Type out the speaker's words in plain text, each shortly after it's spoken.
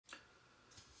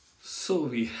So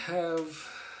we have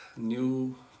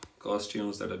new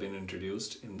costumes that have been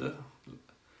introduced in the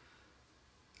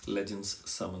Legends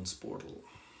Summons portal.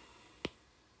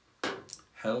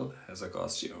 Hell has a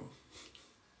costume.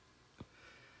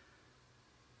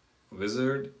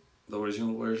 Wizard, the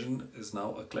original version, is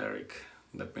now a cleric.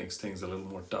 That makes things a little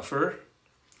more tougher,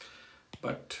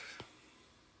 but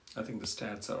I think the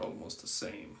stats are almost the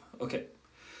same. Okay,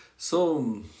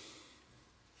 so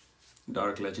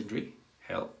Dark Legendary,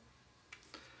 Hell,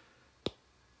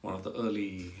 one of the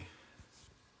early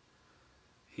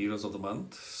heroes of the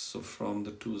month. So from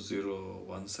the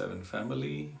 2017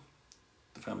 family,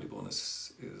 the family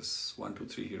bonus is 1, 2,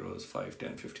 3 heroes, 5,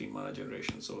 10, 15 mana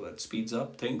generation. So that speeds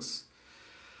up things.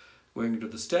 Going into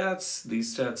the stats,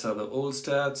 these stats are the old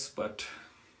stats, but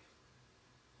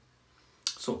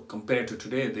so compared to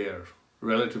today, they're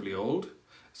relatively old.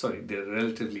 Sorry, they're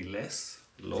relatively less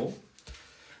low.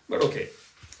 But okay,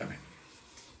 I mean,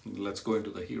 let's go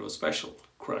into the hero special,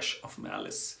 Crush of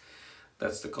Malice.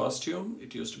 That's the costume.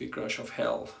 It used to be Crush of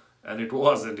Hell, and it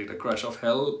was indeed a Crush of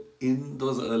Hell in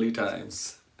those early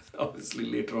times. Obviously,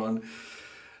 later on,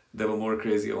 there were more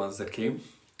crazier ones that came.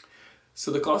 So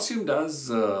the costume does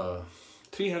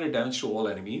 300 damage to all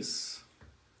enemies.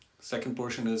 Second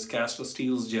portion is cast or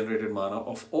steals generated mana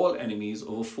of all enemies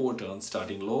over 4 turns,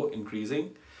 starting low,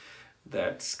 increasing.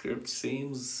 That script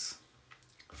seems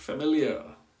familiar.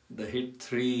 The hit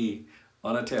 3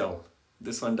 on a tell.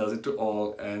 This one does it to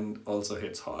all and also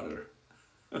hits harder.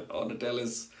 On a tell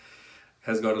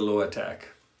has got a low attack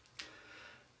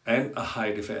and a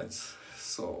high defense.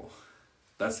 So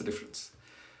that's the difference.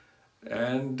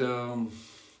 And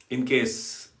in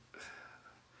case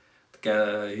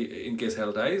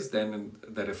Hell dies, then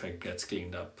that effect gets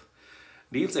cleaned up.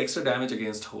 Deals extra damage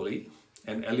against Holy,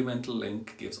 and Elemental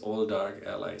Link gives all dark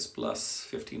allies plus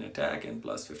 15 attack and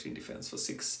plus 15 defense for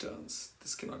 6 turns.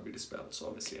 This cannot be dispelled, so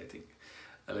obviously I think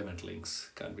Elemental Links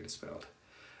can't be dispelled.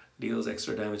 Deals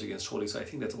extra damage against Holy, so I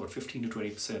think that's about 15 to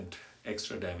 20%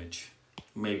 extra damage,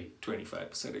 maybe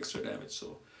 25% extra damage,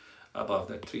 so above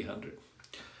that 300.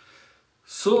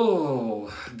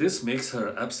 So this makes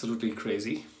her absolutely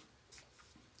crazy.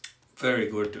 Very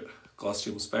good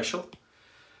costume special.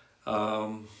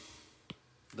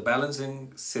 The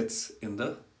balancing sits in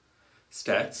the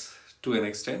stats to an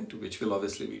extent, which will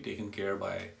obviously be taken care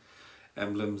by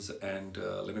emblems and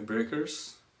limit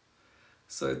breakers.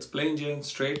 So it's plain Jane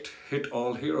straight hit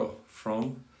all hero.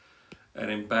 From an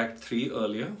impact 3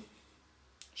 earlier,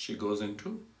 she goes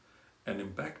into an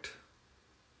impact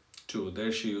 2.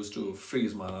 There she used to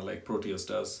freeze mana like Proteus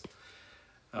does.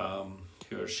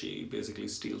 Here she basically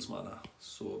steals mana.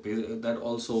 So that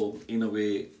also in a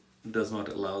way does not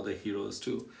allow the heroes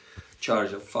to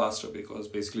charge up faster, because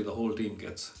basically the whole team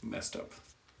gets messed up.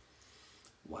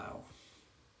 Wow.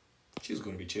 She's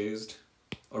going to be chased,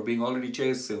 or being already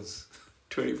chased since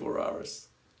 24 hours.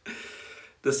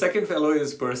 The second fellow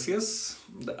is Perseus.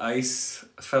 The ice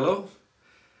fellow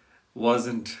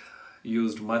wasn't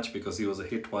used much because he was a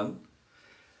hit 1.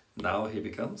 Now he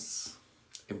becomes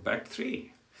impact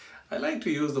 3. I like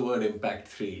to use the word impact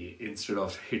 3 instead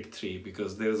of hit 3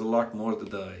 because there's a lot more that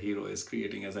the hero is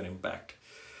creating as an impact.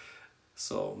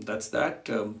 So that's that.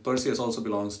 Perseus also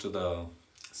belongs to the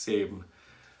same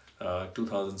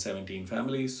 2017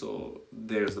 family, so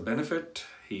there's the benefit.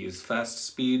 He is fast,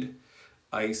 speed,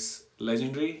 ice,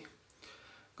 legendary.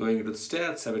 Going into the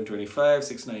stats, 725,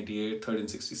 698,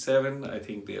 1367. I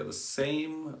think they are the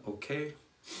same. Okay.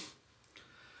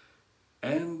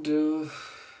 And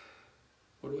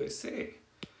what do I say?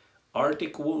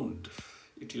 Arctic Wound.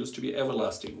 It used to be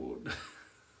Everlasting Wound.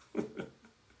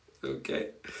 Okay.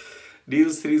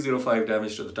 Deals 305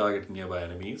 damage to the target nearby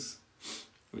enemies,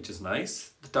 which is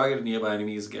nice. The target nearby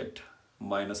enemies get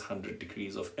minus 100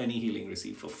 decrease of any healing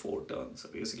received for 4 turns. So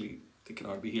basically, they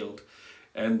cannot be healed.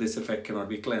 And this effect cannot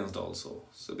be cleansed also.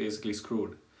 So basically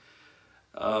screwed.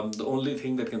 The only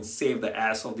thing that can save the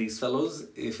ass of these fellows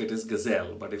if it is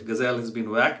Gazelle. But if Gazelle has been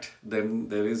whacked, then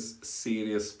there is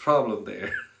serious problem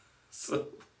there. So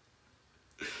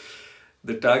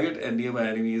the target and nearby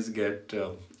enemies get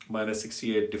minus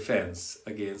 68 defense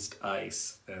against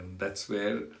ice. And that's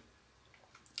where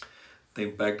the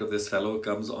impact of this fellow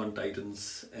comes on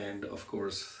Titans, and of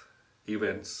course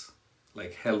events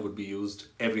like Hell would be used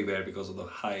everywhere because of the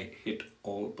high hit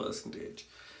all percentage.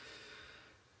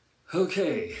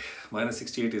 Okay, minus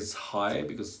 68 is high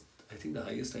because I think the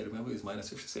highest I remember is minus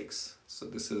 56. So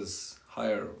this is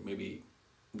higher. Maybe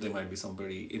there might be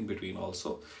somebody in between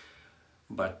also.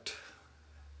 But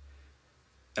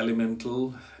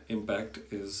elemental impact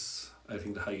is, I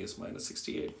think, the highest, minus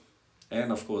 68.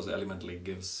 And of course, elementally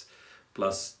gives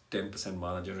plus 10%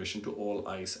 mana generation to all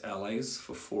ice allies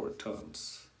for 4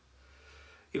 turns.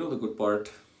 You know the good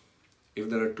part, if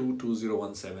there are two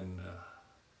 2017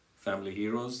 family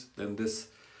heroes, then this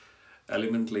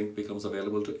element link becomes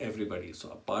available to everybody. So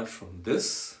apart from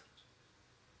this,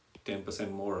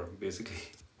 10% more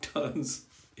basically turns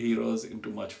heroes into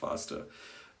much faster,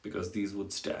 because these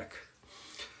would stack.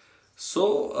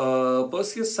 So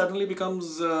Perseus suddenly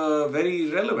becomes very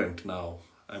relevant now.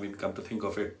 I mean, come to think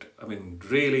of it, I mean,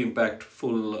 really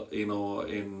impactful, you know,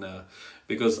 in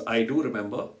because I do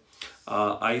remember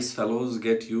ice fellows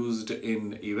get used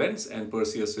in events, and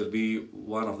Perseus will be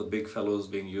one of the big fellows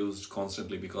being used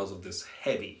constantly because of this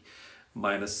heavy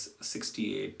minus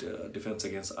 68 defense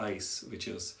against ice, which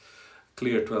is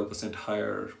clear 12%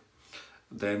 higher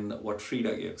than what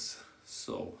Frida gives.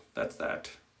 So that's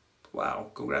that.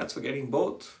 Wow, congrats for getting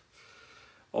both,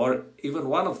 or even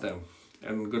one of them,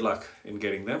 and good luck in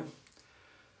getting them.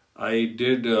 I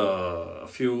did a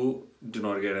few, did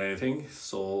not get anything,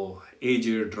 so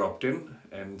AJ dropped in,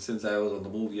 and since I was on the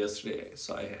move yesterday,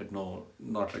 so I had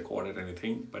not recorded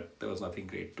anything, but there was nothing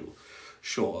great to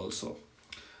show also.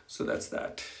 So that's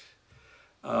that.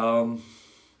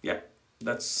 Yeah,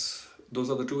 those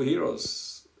are the two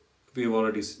heroes. We've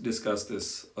already discussed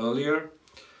this earlier.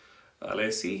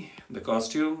 Alessi, the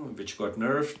costume, which got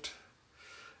nerfed.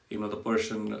 You know, the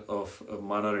portion of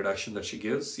mana reduction that she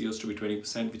gives used to be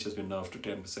 20%, which has been nerfed to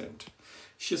 10%.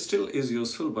 She still is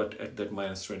useful, but at that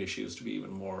minus 20, she used to be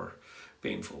even more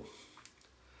painful.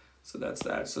 So that's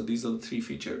that. So these are the 3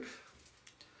 featured.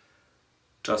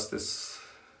 Trust this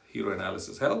hero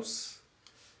analysis helps.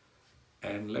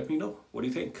 And let me know, what do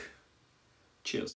you think? Cheers.